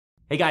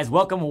Hey guys,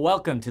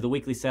 welcome to the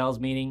weekly sales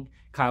meeting.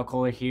 Kyle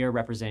Koller here,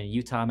 representing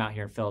Utah. I'm out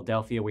here in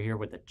Philadelphia. We're here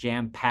with the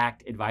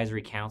jam-packed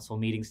advisory council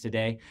meetings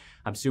today.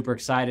 I'm super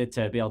excited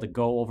to be able to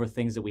go over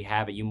things that we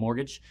have at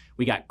UMortgage.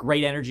 We got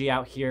great energy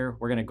out here.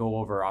 We're gonna go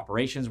over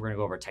operations. We're gonna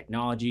go over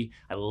technology.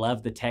 I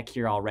love the tech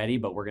here already,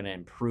 but we're gonna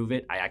improve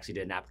it. I actually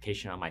did an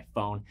application on my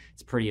phone.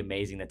 It's pretty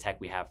amazing, the tech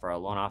we have for our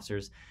loan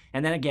officers.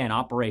 And then again,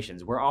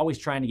 operations. We're always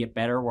trying to get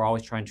better. We're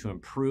always trying to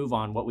improve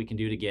on what we can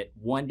do to get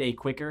one day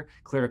quicker,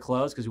 clear to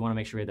close, because we wanna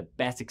make sure we have the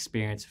best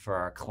experience for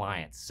our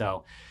clients.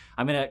 So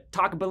I'm going to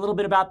talk a little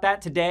bit about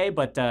that today,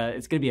 but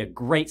it's going to be a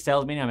great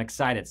sales meeting. I'm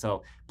excited.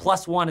 So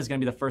 +1 is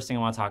going to be the first thing I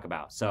want to talk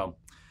about. So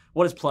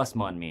what does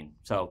 +1 mean?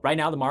 So right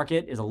now the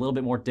market is a little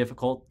bit more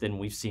difficult than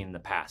we've seen in the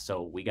past.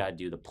 So we got to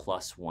do the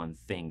 +1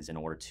 things in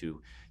order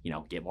to,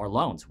 get more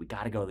loans. We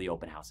got to go to the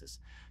open houses.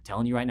 I'm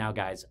telling you right now,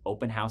 guys,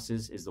 open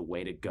houses is the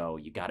way to go.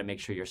 You got to make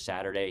sure your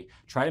Saturday,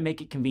 try to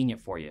make it convenient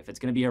for you. If it's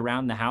going to be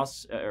around the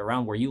house,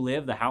 around where you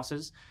live, the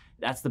houses,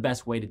 that's the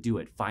best way to do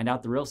it. Find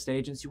out the real estate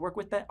agents you work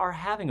with that are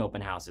having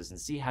open houses and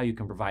see how you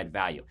can provide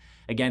value.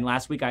 Again,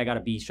 last week I got to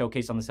be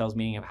showcased on the sales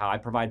meeting of how I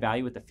provide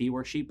value with the fee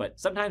worksheet, but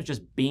sometimes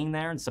just being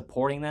there and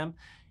supporting them,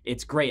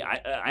 it's great. I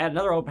had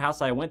another open house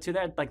that I went to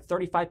that like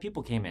 35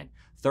 people came in.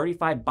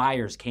 35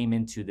 buyers came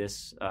into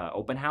this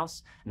open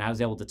house, and I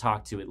was able to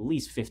talk to at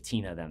least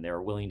 15 of them. They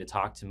were willing to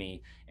talk to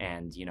me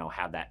and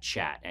have that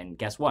chat. And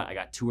guess what? I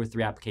got 2 or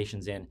 3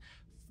 applications in,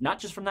 not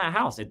just from that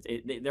house.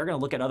 They're going to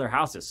look at other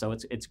houses. So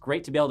it's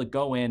great to be able to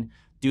go in,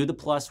 do the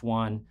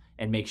 +1,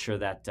 and make sure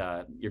that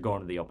you're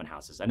going to the open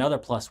houses. Another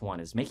 +1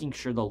 is making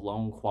sure the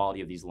loan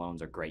quality of these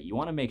loans are great. You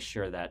want to make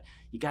sure that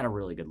you got a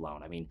really good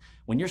loan. I mean,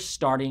 when you're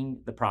starting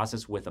the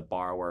process with a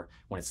borrower,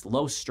 when it's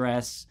low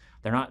stress,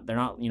 they're not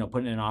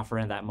putting an offer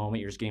in at that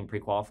moment, you're just getting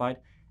pre-qualified,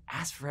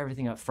 ask for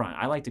everything up front.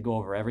 I like to go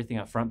over everything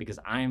up front because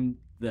I'm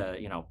the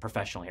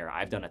professional here.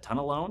 I've done a ton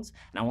of loans,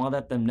 and I want to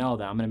let them know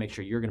that I'm going to make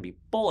sure you're going to be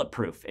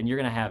bulletproof and you're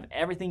going to have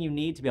everything you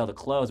need to be able to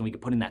close, and we can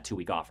put in that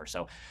 2-week offer.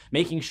 So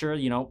making sure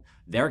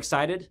they're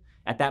excited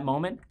at that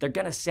moment, they're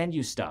going to send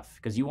you stuff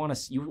because you want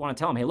to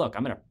tell them, hey, look,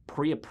 I'm going to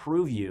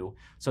pre-approve you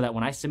so that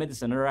when I submit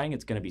this underwriting,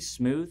 it's going to be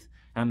smooth.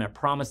 And I'm going to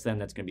promise them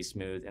that's going to be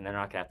smooth, and they're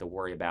not going to have to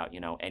worry about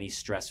any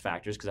stress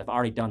factors because I've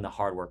already done the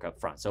hard work up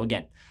front. So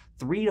again,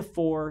 3 to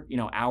 4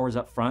 hours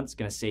up front is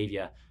going to save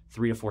you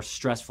 3 to 4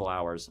 stressful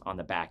hours on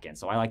the back end.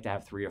 So I like to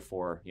have 3 or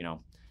 4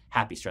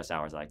 happy stress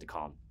hours, I like to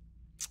call them.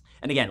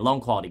 And again,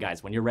 loan quality,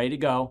 guys, when you're ready to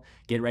go,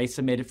 get ready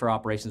submitted for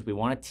operations. We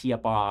want to tee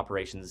up our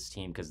operations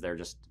team because they're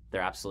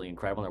absolutely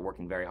incredible. They're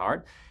working very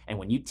hard. And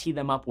when you tee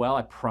them up well,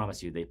 I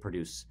promise you they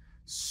produce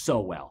so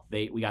well.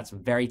 We got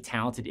some very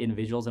talented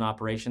individuals in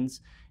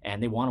operations,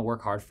 and they want to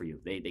work hard for you.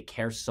 They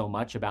care so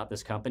much about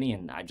this company,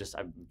 and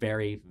I'm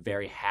very,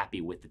 very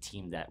happy with the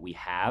team that we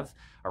have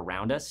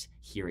around us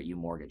here at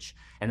UMortgage.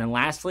 And then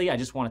lastly, I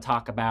just want to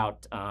talk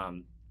about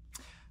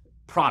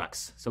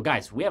products. So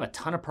guys, we have a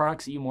ton of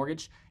products at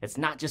UMortgage. It's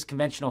not just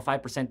conventional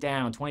 5%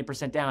 down,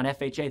 20% down,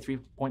 FHA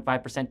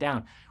 3.5%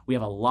 down. We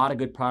have a lot of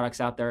good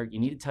products out there. You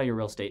need to tell your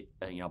real estate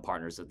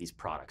partners of these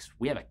products.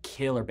 We have a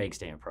killer bank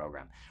statement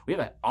program. We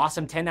have an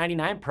awesome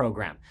 1099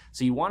 program.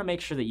 So you want to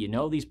make sure that you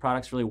know these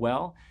products really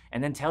well,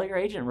 and then tell your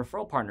agent and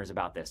referral partners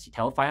about this. You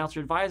tell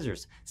financial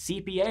advisors,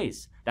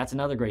 CPAs. That's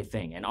another great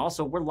thing. And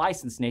also, we're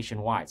licensed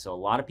nationwide. So a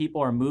lot of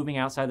people are moving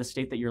outside the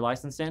state that you're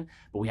licensed in,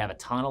 but we have a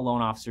ton of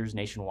loan officers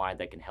nationwide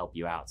that can help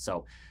you out.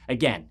 So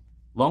again,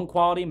 loan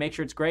quality, make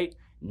sure it's great,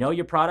 know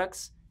your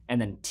products, and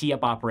then tee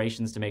up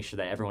operations to make sure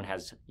that everyone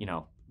has,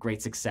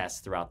 great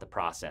success throughout the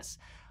process.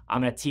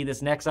 I'm going to tee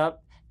this next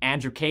up.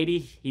 Andrew Cady,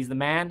 he's the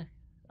man.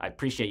 I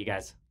appreciate you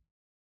guys.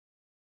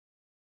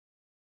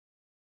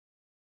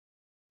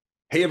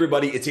 Hey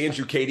everybody, it's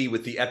Andrew Cady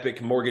with the Epic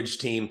Mortgage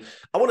team.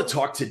 I want to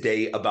talk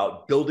today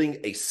about building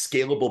a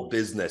scalable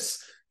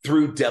business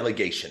through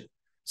delegation.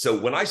 So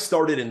when I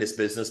started in this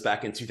business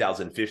back in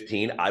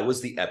 2015, I was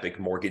the Epic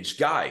Mortgage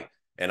guy,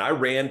 and I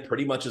ran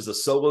pretty much as a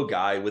solo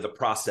guy with a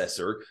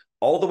processor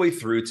all the way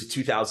through to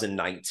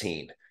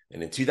 2019.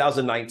 And in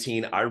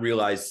 2019, I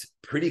realized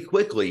pretty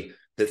quickly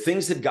that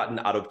things had gotten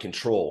out of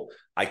control.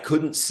 I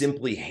couldn't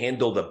simply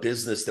handle the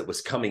business that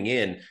was coming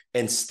in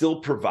and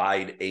still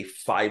provide a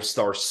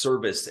 5-star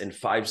service and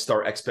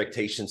 5-star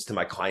expectations to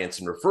my clients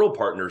and referral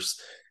partners.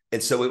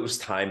 And so it was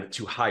time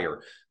to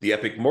hire. The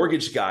Epic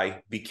Mortgage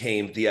guy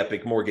became the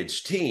Epic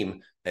Mortgage team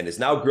and has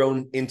now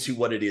grown into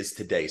what it is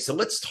today. So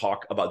let's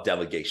talk about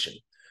delegation.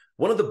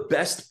 One of the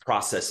best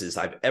processes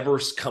I've ever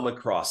come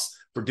across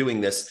for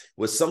doing this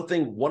was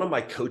something one of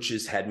my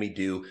coaches had me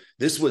do.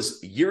 This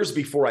was years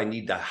before I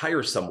needed to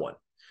hire someone.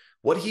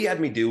 What he had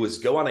me do was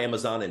go on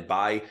Amazon and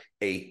buy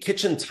a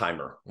kitchen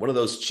timer, one of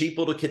those cheap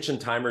little kitchen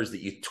timers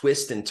that you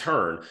twist and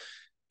turn.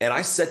 And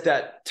I set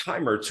that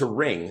timer to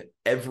ring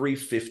every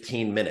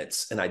 15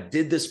 minutes. And I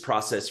did this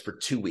process for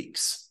 2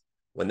 weeks.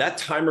 When that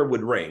timer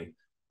would ring,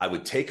 I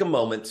would take a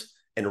moment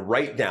and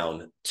write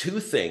down 2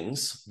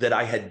 things that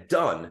I had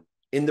done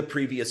in the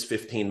previous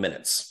 15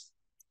 minutes.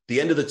 At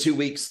the end of the 2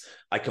 weeks,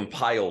 I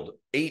compiled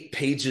 8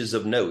 pages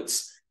of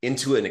notes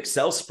into an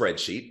Excel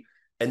spreadsheet.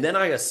 And then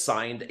I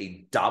assigned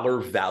a dollar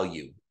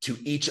value to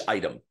each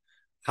item.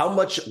 How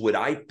much would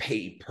I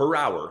pay per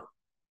hour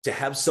to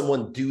have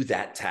someone do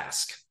that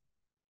task?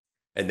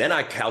 And then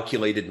I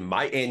calculated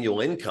my annual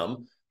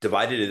income,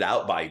 divided it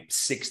out by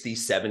 60,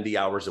 70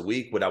 hours a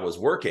week when I was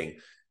working.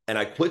 And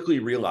I quickly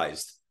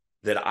realized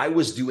that I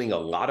was doing a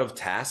lot of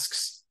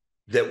tasks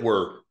that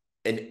were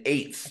an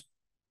eighth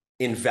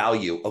in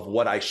value of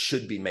what I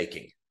should be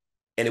making.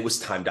 And it was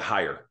time to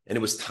hire. And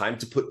it was time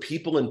to put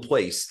people in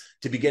place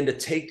to begin to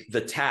take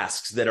the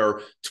tasks that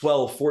are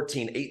 $12,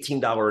 $14,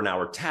 $18 an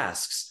hour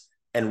tasks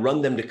and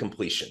run them to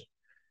completion.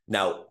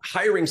 Now,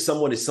 hiring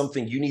someone is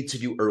something you need to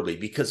do early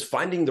because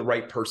finding the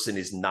right person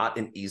is not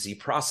an easy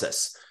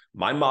process.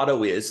 My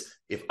motto is,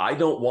 if I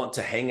don't want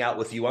to hang out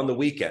with you on the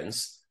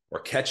weekends or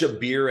catch a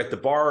beer at the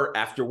bar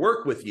after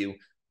work with you,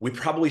 we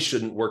probably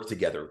shouldn't work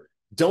together.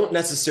 Don't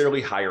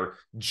necessarily hire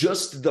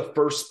just the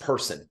first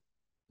person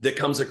that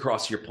comes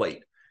across your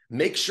plate.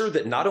 Make sure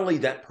that not only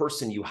that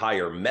person you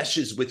hire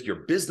meshes with your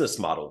business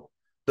model,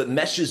 but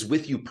meshes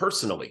with you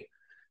personally,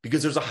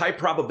 because there's a high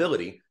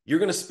probability you're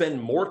going to spend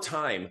more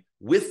time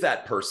with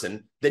that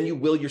person than you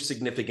will your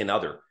significant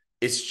other.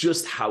 It's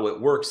just how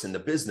it works in the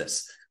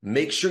business.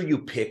 Make sure you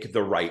pick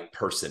the right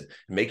person.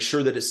 Make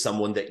sure that it's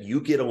someone that you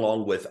get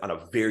along with on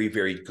a very,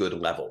 very good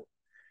level.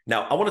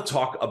 Now, I want to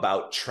talk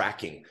about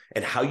tracking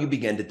and how you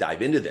begin to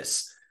dive into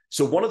this.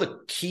 So one of the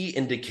key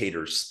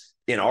indicators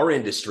in our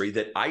industry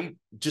that I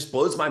just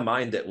blows my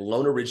mind that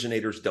loan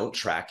originators don't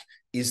track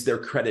is their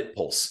credit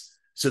pulse.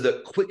 So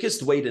the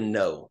quickest way to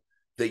know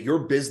that your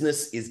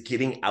business is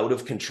getting out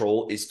of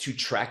control is to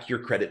track your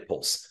credit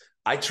pulse.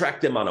 I track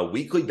them on a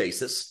weekly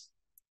basis,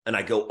 and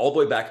I go all the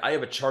way back. I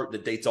have a chart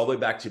that dates all the way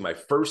back to my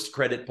first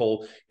credit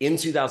pull in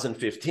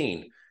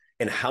 2015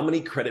 and how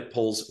many credit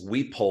pulls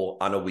we pull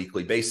on a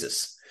weekly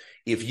basis.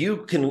 If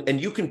you can, and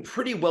you can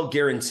pretty well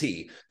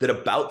guarantee that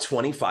about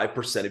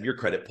 25% of your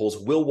credit pulls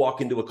will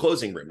walk into a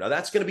closing room. Now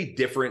that's going to be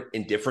different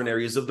in different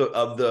areas of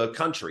the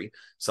country.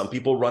 Some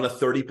people run a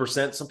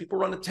 30%, some people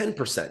run a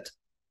 10%.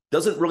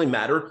 Doesn't really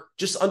matter.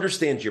 Just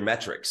understand your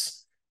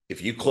metrics.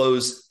 If you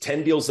close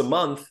 10 deals a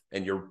month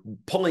and you're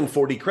pulling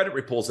 40 credit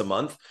repulls a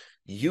month,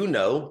 you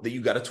know that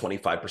you got a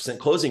 25%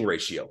 closing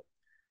ratio.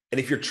 And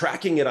if you're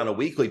tracking it on a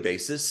weekly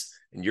basis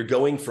and you're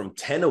going from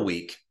 10 a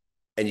week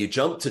and you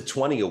jump to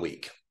 20 a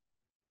week,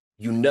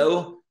 you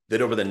know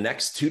that over the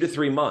next 2 to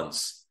 3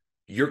 months,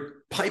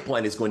 your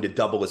pipeline is going to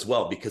double as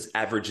well because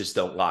averages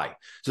don't lie.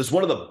 So it's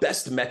one of the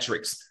best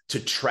metrics to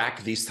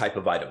track these type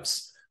of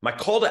items. My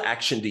call to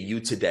action to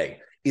you today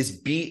is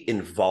be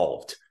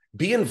involved.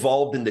 Be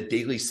involved in the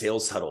daily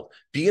sales huddle.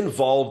 Be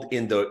involved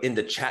in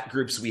the chat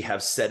groups we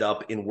have set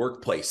up in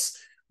workplace.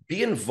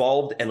 Be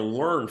involved and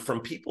learn from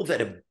people that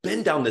have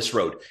been down this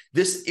road.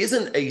 This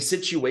isn't a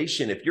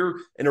situation. If you're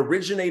an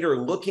originator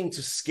looking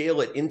to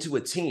scale it into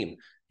a team,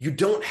 you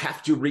don't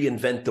have to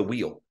reinvent the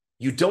wheel.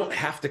 You don't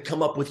have to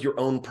come up with your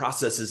own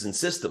processes and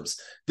systems.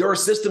 There are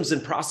systems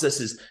and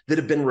processes that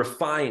have been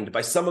refined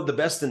by some of the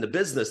best in the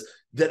business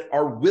that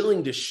are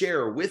willing to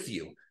share with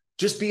you.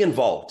 Just be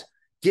involved.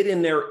 Get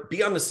in there,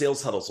 be on the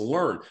sales huddles,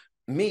 learn.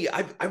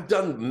 I've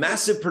done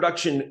massive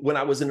production when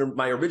I was in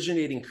my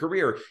originating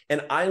career,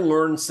 and I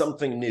learn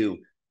something new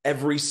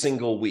every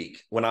single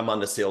week when I'm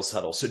on the sales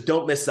huddle. So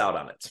don't miss out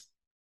on it.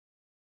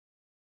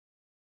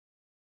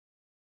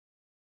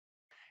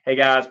 Hey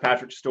guys,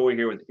 Patrick Stoy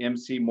here with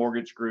MC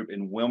Mortgage Group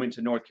in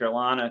Wilmington, North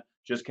Carolina.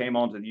 Just came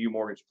onto the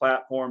UMortgage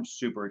platform.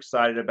 Super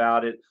excited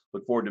about it.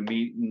 Look forward to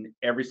meeting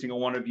every single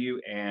one of you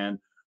and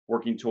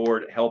working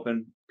toward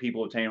helping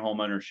people obtain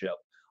home ownership.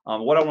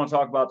 What I want to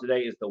talk about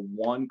today is the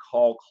one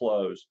call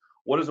close.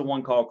 What is a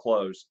one call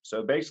close?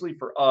 So basically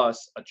for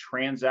us, a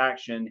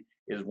transaction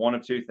is one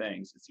of two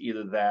things. It's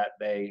either that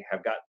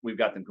we've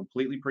got them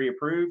completely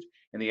pre-approved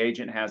and the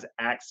agent has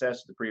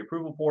access to the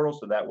pre-approval portal,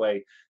 so that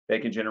way they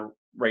can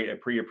generate a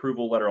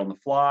pre-approval letter on the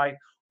fly,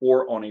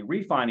 or on a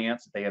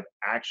refinance, they have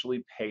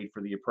actually paid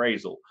for the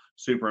appraisal.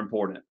 Super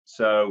important.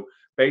 So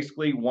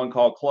basically one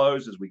call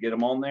close is we get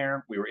them on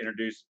there. We were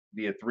introduced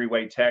via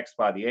three-way text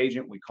by the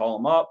agent. We call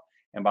them up.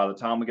 And by the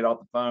time we get off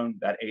the phone,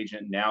 that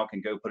agent now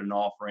can go put an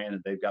offer in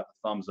and they've got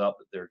the thumbs up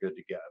that they're good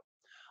to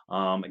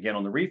go. Again,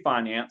 on the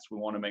refinance, we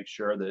want to make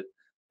sure that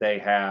they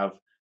have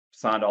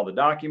signed all the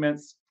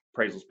documents,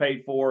 appraisal's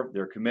paid for,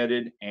 they're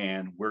committed,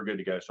 and we're good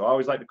to go. So I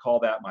always like to call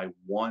that my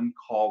one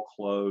call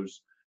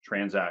close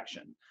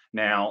transaction.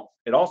 Now,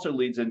 it also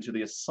leads into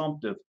the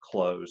assumptive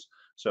close.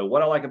 So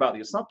what I like about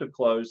the assumptive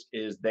close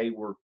is they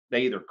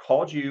either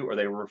called you or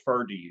they were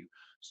referred to you.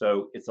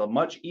 So it's a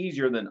much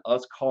easier than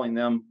us calling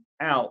them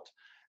out,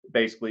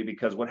 basically,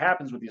 because what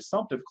happens with the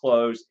assumptive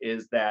close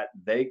is that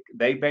they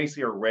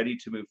basically are ready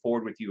to move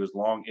forward with you as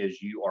long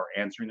as you are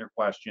answering their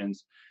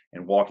questions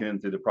and walking them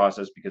through the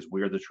process, because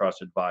we're the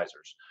trusted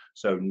advisors.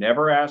 So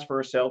never ask for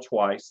a sale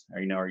twice.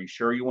 Are you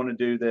sure you want to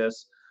do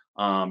this?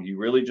 You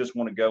really just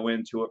want to go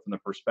into it from the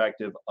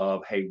perspective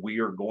of, hey, we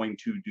are going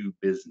to do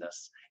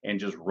business, and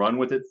just run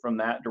with it from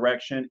that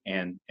direction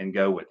and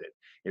go with it.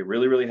 It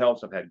really, really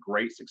helps. I've had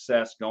great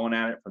success going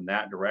at it from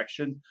that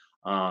direction.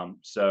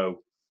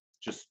 So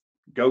just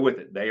go with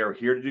it. They are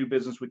here to do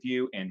business with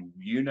you, and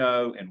you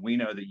know, and we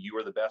know that you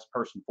are the best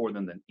person for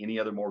them than any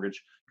other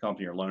mortgage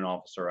company or loan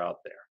officer out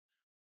there.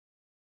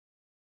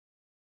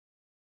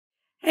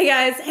 Hey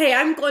guys, hey,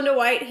 I'm Glenda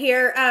White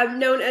here,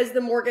 known as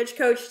the Mortgage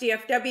Coach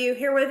DFW,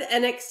 here with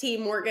NXT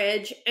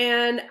Mortgage,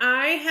 and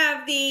I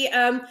have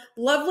the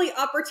lovely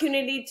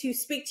opportunity to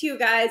speak to you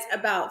guys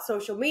about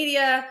social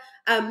media,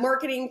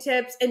 marketing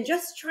tips, and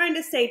just trying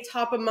to stay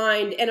top of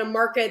mind in a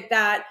market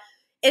that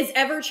is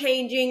ever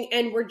changing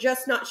and we're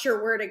just not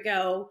sure where to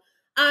go.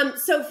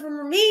 So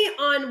for me,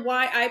 on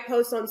why I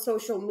post on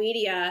social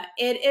media,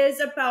 it is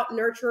about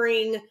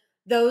nurturing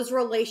those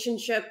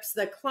relationships,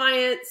 the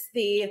clients,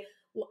 the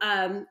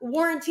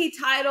warranty,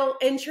 title,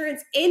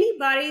 insurance,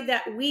 anybody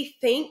that we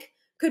think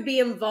could be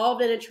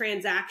involved in a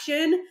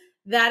transaction.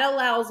 That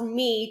allows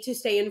me to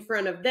stay in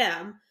front of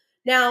them.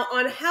 Now,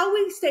 on how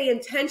we stay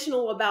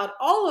intentional about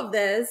all of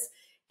this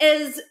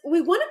is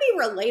we want to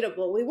be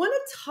relatable. We want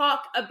to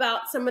talk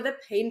about some of the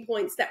pain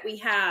points that we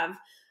have.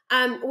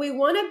 We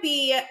want to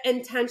be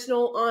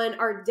intentional on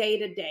our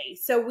day-to-day.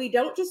 So we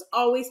don't just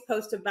always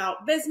post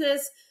about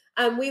business.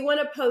 We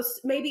want to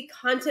post maybe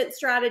content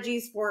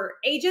strategies for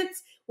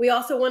agents. We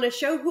also want to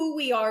show who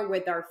we are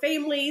with our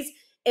families.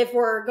 If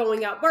we're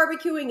going out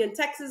barbecuing in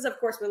Texas, of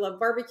course, we love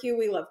barbecue.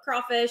 We love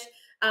crawfish.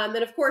 And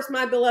of course,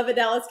 my beloved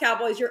Dallas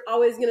Cowboys, you're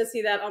always going to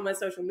see that on my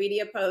social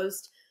media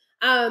post.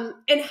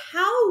 And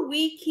how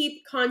we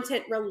keep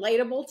content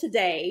relatable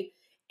today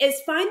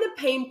is find the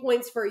pain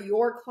points for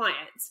your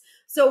clients.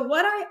 So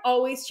what I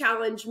always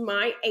challenge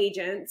my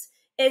agents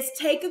is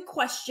take a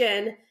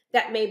question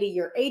that maybe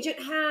your agent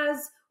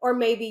has, or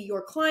maybe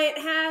your client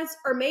has,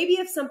 or maybe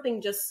if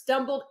something just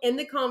stumbled in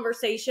the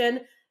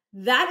conversation,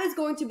 that is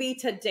going to be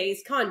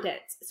today's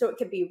content. So it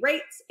could be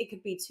rates, it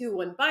could be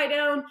 2-1 buy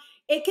down.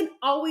 It can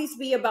always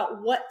be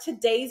about what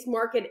today's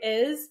market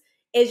is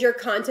your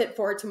content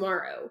for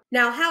tomorrow.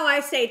 Now, how I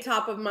stay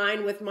top of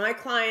mind with my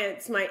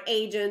clients, my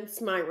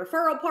agents, my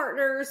referral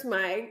partners,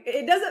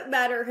 it doesn't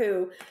matter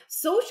who.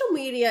 Social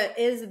media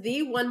is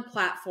the one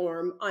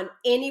platform on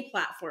any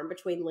platform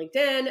between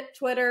LinkedIn,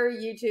 Twitter,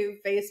 YouTube,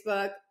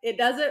 Facebook. It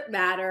doesn't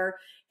matter.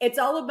 It's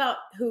all about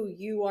who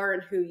you are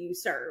and who you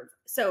serve.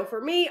 So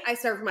for me, I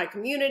serve my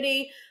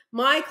community.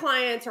 My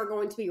clients are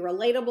going to be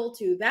relatable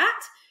to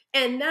that.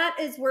 And that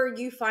is where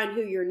you find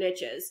who your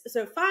niche is.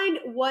 So find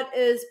what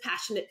is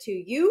passionate to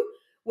you,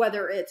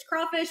 whether it's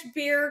crawfish,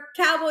 beer,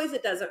 cowboys,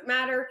 it doesn't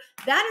matter.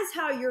 That is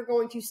how you're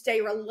going to stay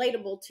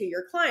relatable to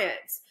your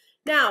clients.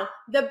 Now,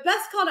 the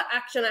best call to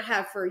action I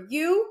have for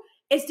you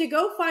is to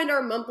go find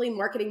our monthly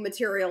marketing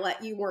material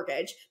at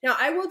UMortgage. Now,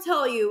 I will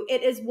tell you,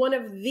 it is one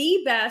of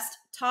the best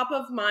top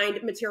of mind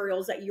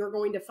materials that you're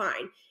going to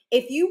find.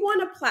 If you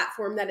want a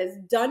platform that is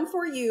done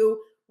for you,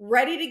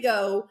 ready to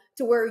go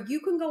to where you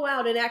can go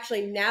out and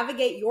actually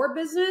navigate your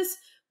business,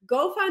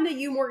 go find the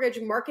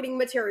UMortgage marketing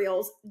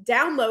materials,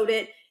 download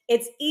it.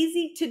 It's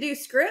easy to do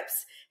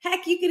scripts.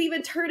 Heck, you can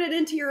even turn it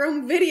into your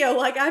own video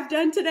like I've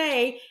done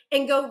today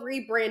and go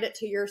rebrand it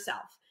to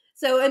yourself.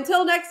 So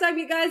until next time,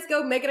 you guys,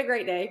 go make it a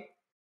great day.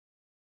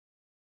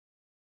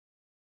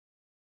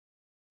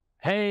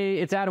 Hey,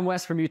 it's Adam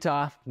West from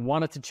Utah.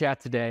 Wanted to chat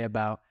today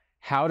about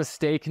how to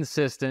stay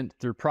consistent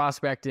through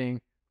prospecting,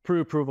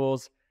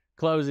 pre-approvals,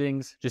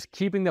 closings, just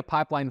keeping the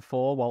pipeline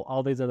full while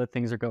all these other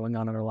things are going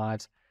on in our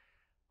lives.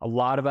 A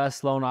lot of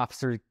us loan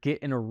officers get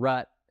in a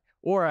rut,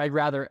 or I'd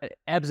rather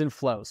ebbs and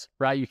flows,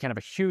 right? You can have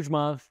a huge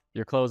month,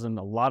 you're closing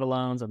a lot of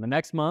loans, and the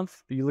next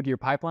month, you look at your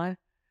pipeline,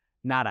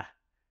 nada.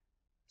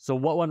 So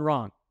what went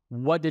wrong?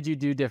 What did you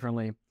do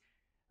differently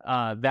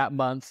that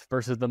month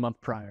versus the month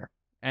prior?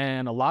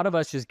 And a lot of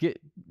us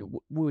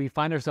we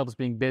find ourselves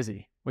being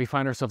busy. We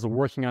find ourselves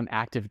working on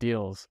active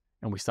deals,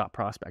 and we stop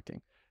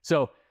prospecting.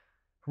 So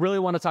really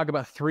want to talk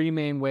about 3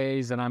 main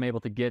ways that I'm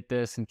able to get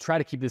this and try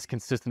to keep this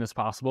consistent as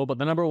possible. But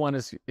the number one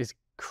is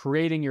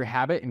creating your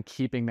habit and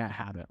keeping that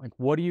habit. Like,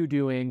 what are you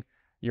doing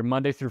your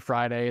Monday through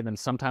Friday, and then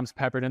sometimes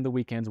peppered in the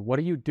weekends? What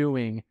are you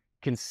doing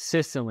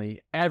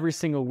consistently every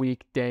single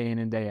week, day in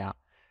and day out?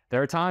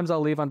 There are times I'll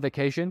leave on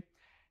vacation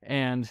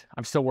and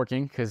I'm still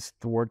working because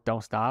the work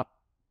don't stop,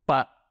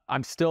 but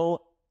I'm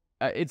still,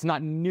 it's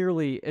not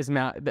nearly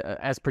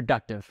as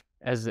productive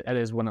as it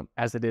is when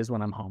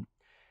I'm home.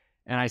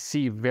 And I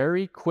see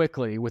very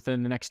quickly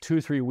within the next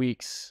 2-3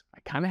 weeks, I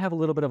kind of have a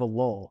little bit of a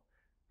lull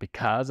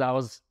because I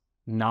was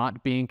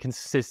not being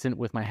consistent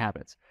with my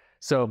habits.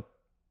 So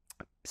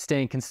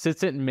staying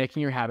consistent and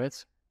making your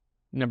habits.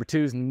 Number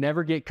 2 is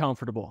never get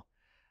comfortable.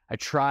 I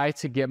try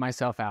to get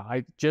myself out.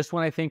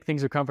 When I think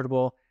things are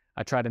comfortable,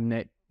 I try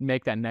to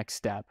make that next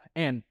step.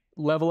 And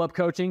level up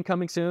coaching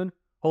coming soon.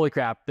 Holy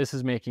crap, this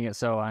is making it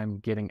so I'm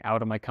getting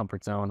out of my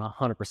comfort zone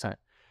 100%.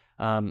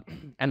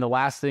 And the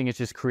last thing is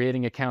just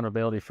creating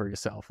accountability for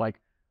yourself.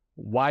 Like,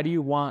 why do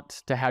you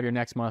want to have your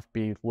next month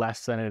be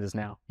less than it is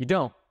now? You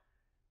don't.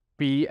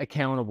 Be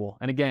accountable.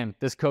 And again,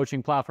 this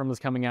coaching platform that's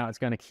coming out, it's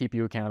going to keep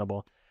you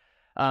accountable.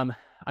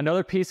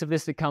 Another piece of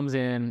this that comes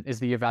in is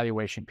the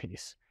evaluation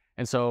piece.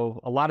 And so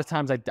a lot of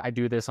times I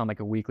do this on like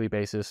a weekly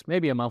basis,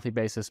 maybe a monthly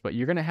basis, but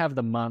you're going to have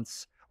the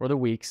months or the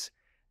weeks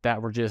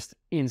that were just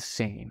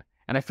insane.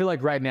 And I feel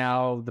like right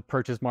now, the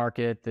purchase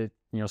market, the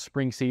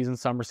spring season,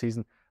 summer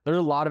season, there's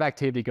a lot of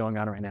activity going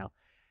on right now.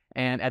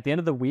 And at the end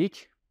of the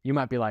week, you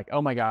might be like,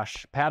 oh my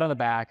gosh, pat on the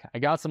back. I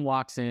got some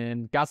locks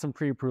in, got some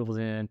pre-approvals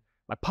in.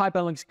 My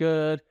pipeline looks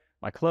good.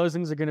 My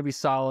closings are going to be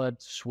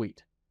solid.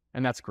 Sweet.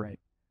 And that's great.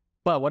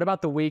 But what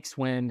about the weeks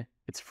when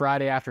it's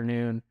Friday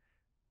afternoon,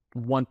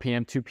 1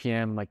 p.m., 2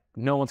 p.m., like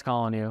no one's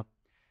calling you,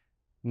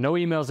 no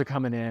emails are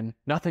coming in,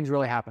 nothing's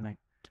really happening?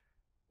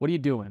 What are you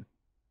doing?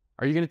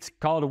 Are you going to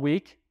call it a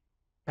week?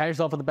 Pat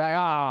yourself on the back.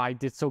 I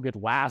did so good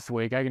last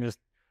week. I can just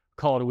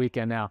call it a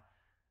weekend now.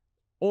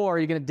 Or are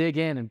you going to dig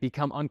in and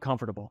become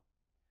uncomfortable?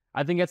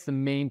 I think that's the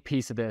main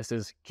piece of this,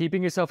 is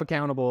keeping yourself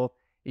accountable,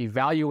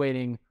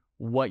 evaluating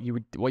what you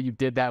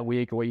did that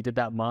week or what you did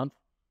that month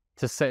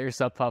to set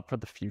yourself up for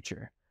the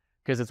future.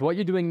 Because it's what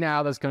you're doing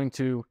now that's going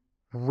to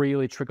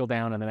really trickle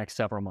down in the next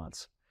several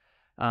months.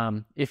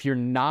 If you're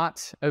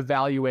not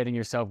evaluating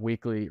yourself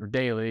weekly or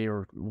daily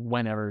or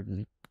whenever,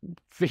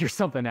 figure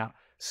something out.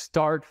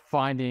 Start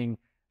finding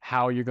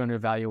how you're going to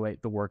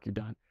evaluate the work you've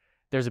done.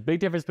 There's a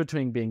big difference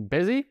between being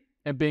busy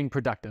and being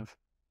productive.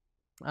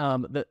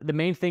 The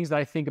main things that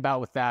I think about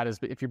with that is,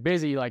 if you're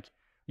busy, like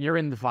you're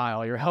in the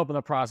file, you're helping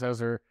the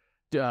processor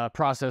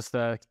process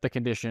the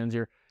conditions,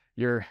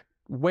 you're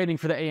waiting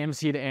for the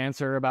AMC to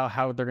answer about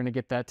how they're going to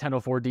get that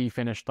 1004D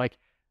finished. Like,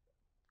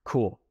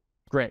 cool,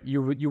 great.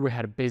 You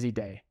had a busy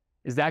day.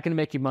 Is that going to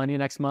make you money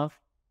next month?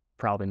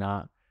 Probably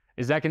not.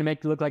 Is that going to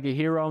make you look like a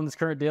hero in this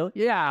current deal?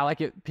 Yeah,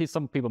 like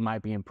some people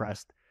might be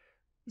impressed.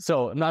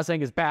 So I'm not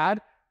saying it's bad,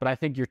 but I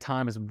think your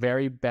time is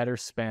very better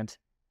spent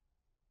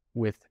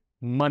with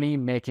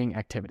money-making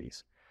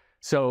activities.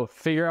 So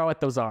figure out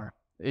what those are.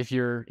 If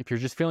you're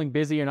just feeling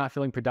busy or not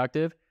feeling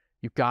productive,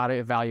 you've got to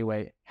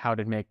evaluate how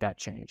to make that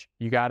change.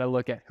 You got to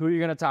look at who you're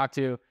going to talk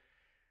to,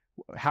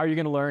 how you're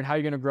going to learn, how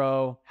you're going to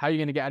grow, how you're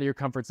going to get out of your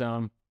comfort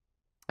zone.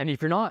 And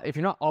if you're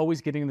not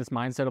always getting in this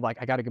mindset of like,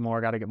 I got to get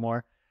more,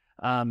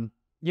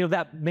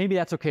 that maybe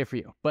that's okay for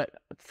you. But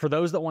for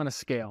those that want to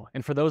scale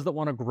and for those that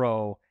want to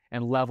grow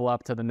and level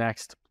up to the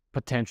next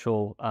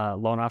potential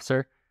loan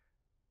officer,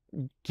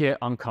 get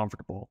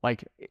uncomfortable.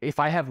 Like, if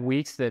I have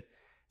weeks that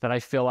I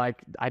feel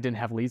like I didn't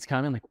have leads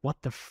coming, like,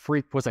 what the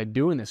freak was I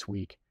doing this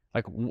week?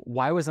 Like,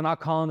 why was I not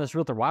calling this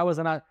realtor? Why was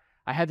I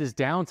had this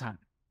downtime.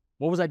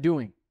 What was I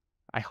doing?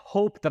 I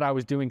hope that I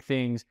was doing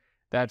things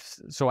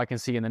so I can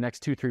see in the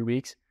next 2-3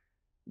 weeks,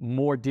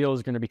 more deals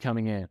are going to be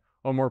coming in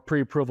or more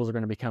pre-approvals are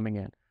going to be coming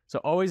in. So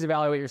always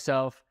evaluate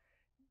yourself,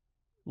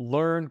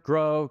 learn,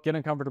 grow, get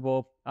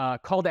uncomfortable.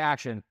 Call to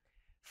action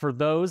for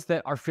those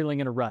that are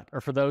feeling in a rut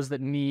or for those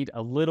that need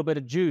a little bit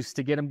of juice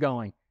to get them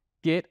going.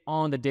 Get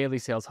on the daily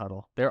sales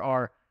huddle. There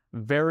are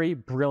very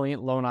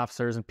brilliant loan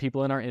officers and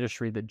people in our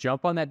industry that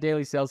jump on that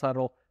daily sales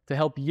huddle to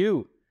help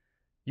you.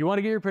 You want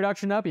to get your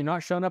production up? You're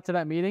not showing up to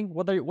that meeting?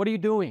 What are you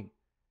doing?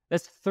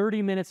 That's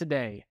 30 minutes a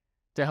day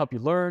to help you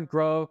learn,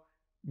 grow,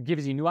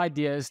 gives you new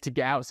ideas to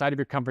get outside of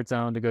your comfort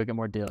zone to go get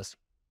more deals.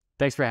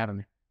 Thanks for having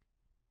me.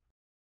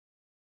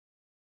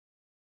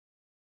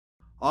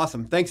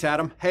 Awesome. Thanks,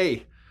 Adam.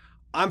 Hey,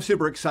 I'm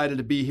super excited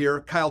to be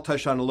here. Kyle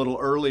touched on it a little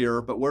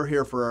earlier, but we're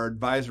here for our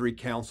advisory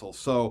council.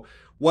 So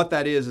what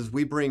that is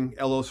we bring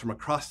LOs from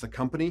across the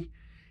company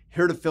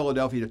here to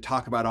Philadelphia to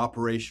talk about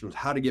operations,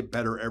 how to get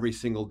better every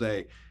single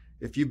day.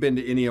 If you've been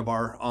to any of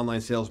our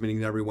online sales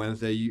meetings every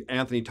Wednesday,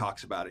 Anthony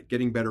talks about it,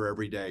 getting better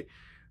every day.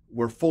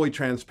 We're fully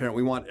transparent.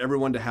 We want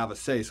everyone to have a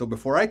say. So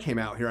before I came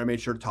out here, I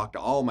made sure to talk to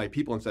all my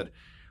people and said,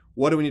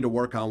 what do we need to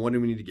work on? What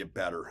do we need to get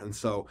better? And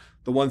so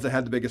the ones that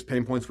had the biggest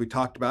pain points, we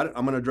talked about it.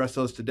 I'm going to address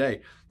those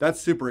today. That's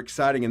super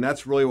exciting. And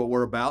that's really what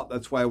we're about.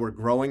 That's why we're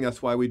growing.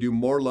 That's why we do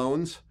more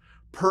loans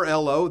per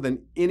LO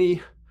than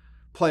any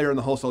player in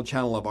the wholesale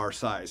channel of our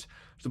size.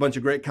 There's a bunch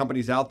of great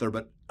companies out there,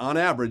 but on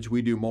average,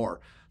 we do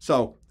more.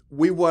 So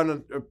we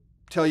want to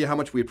tell you how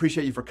much we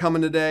appreciate you for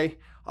coming today.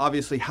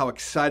 Obviously, how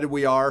excited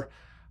we are.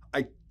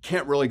 I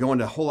can't really go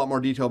into a whole lot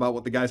more detail about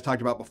what the guys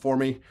talked about before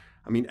me.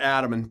 I mean,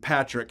 Adam and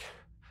Patrick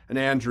and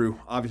Andrew,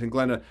 obviously, and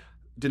Glenda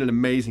did an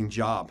amazing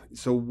job.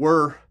 So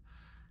we're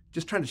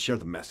just trying to share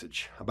the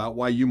message about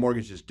why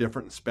UMortgage is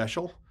different and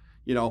special.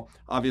 You know,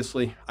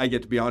 obviously, I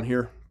get to be on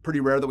here. Pretty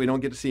rare that we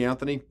don't get to see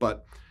Anthony,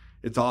 but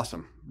it's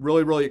awesome.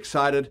 Really, really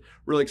excited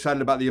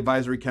about the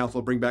advisory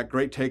council. Bring back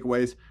great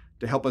takeaways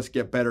to help us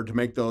get better, to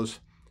make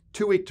those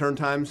 2-week turn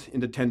times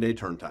into 10-day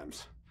turn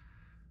times.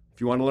 If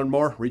you want to learn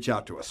more, reach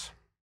out to us.